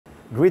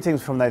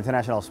Greetings from the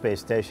International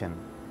Space Station.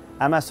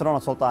 I'm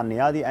astronaut Sultan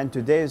AlNeyadi, and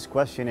today's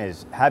question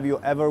is, have you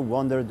ever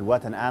wondered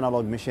what an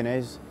analog mission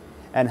is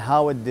and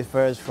how it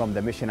differs from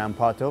the mission I'm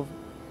part of?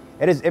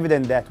 It is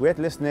evident that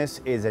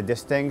weightlessness is a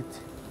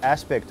distinct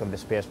aspect of the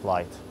space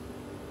flight.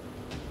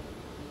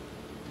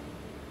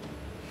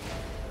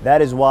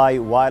 That is why,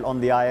 while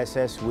on the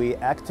ISS, we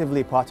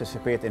actively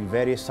participate in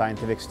various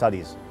scientific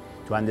studies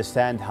to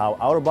understand how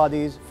our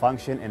bodies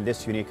function in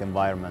this unique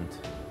environment.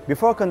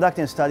 Before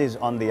conducting studies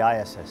on the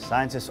ISS,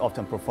 scientists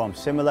often perform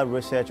similar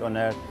research on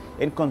Earth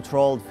in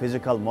controlled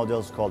physical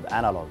models called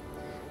analog.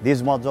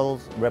 These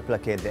models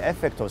replicate the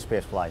effect of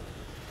spaceflight.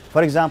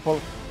 For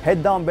example,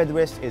 head-down bed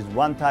rest is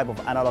one type of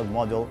analog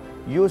model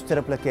used to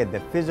replicate the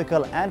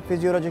physical and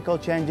physiological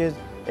changes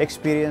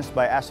experienced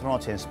by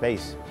astronauts in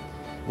space.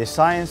 The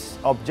science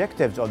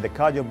objectives of the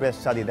cardio breath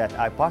study that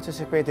I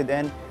participated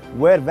in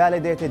were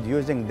validated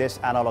using this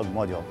analog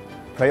module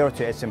prior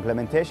to its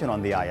implementation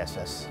on the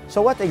ISS.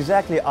 So what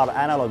exactly are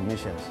analog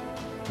missions?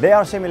 They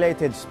are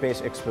simulated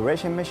space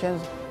exploration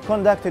missions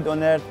conducted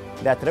on Earth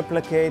that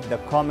replicate the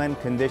common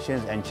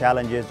conditions and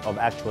challenges of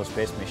actual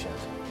space missions.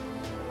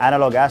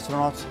 Analog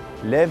astronauts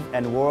live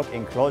and work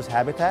in closed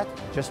habitat,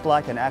 just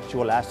like an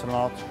actual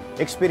astronaut,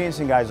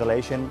 experiencing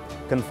isolation,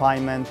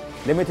 confinement,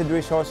 limited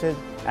resources,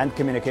 and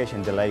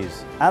communication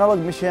delays. Analog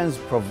missions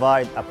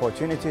provide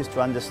opportunities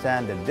to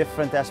understand the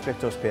different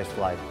aspects of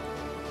spaceflight,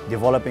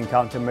 developing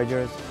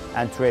countermeasures,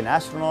 and train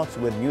astronauts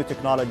with new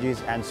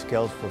technologies and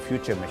skills for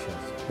future missions.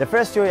 The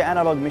first H.E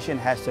analog mission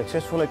has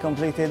successfully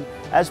completed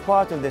as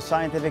part of the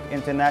Scientific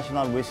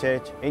International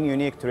Research in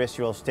Unique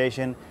Terrestrial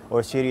Station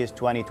or Series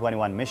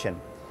 2021 mission.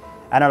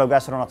 Analog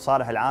astronaut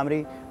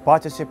Al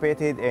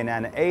participated in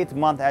an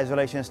 8-month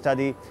isolation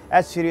study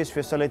at Sirius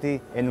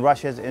facility in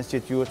Russia's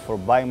Institute for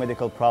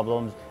Biomedical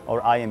Problems or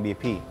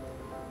IMBP,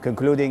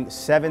 concluding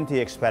 70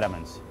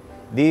 experiments.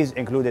 These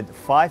included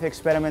 5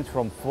 experiments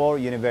from 4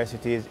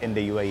 universities in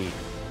the UAE,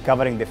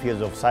 covering the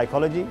fields of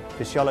psychology,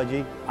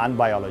 physiology, and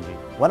biology.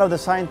 One of the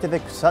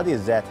scientific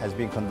studies that has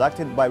been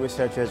conducted by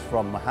researchers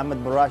from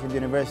Mohammed bin Rashid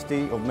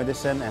University of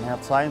Medicine and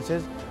Health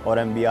Sciences, or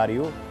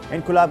MBRU,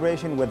 in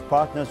collaboration with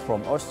partners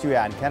from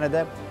Austria and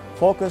Canada,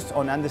 focused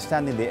on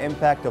understanding the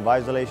impact of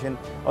isolation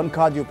on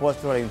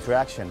cardio-postural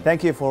interaction.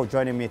 Thank you for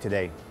joining me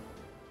today.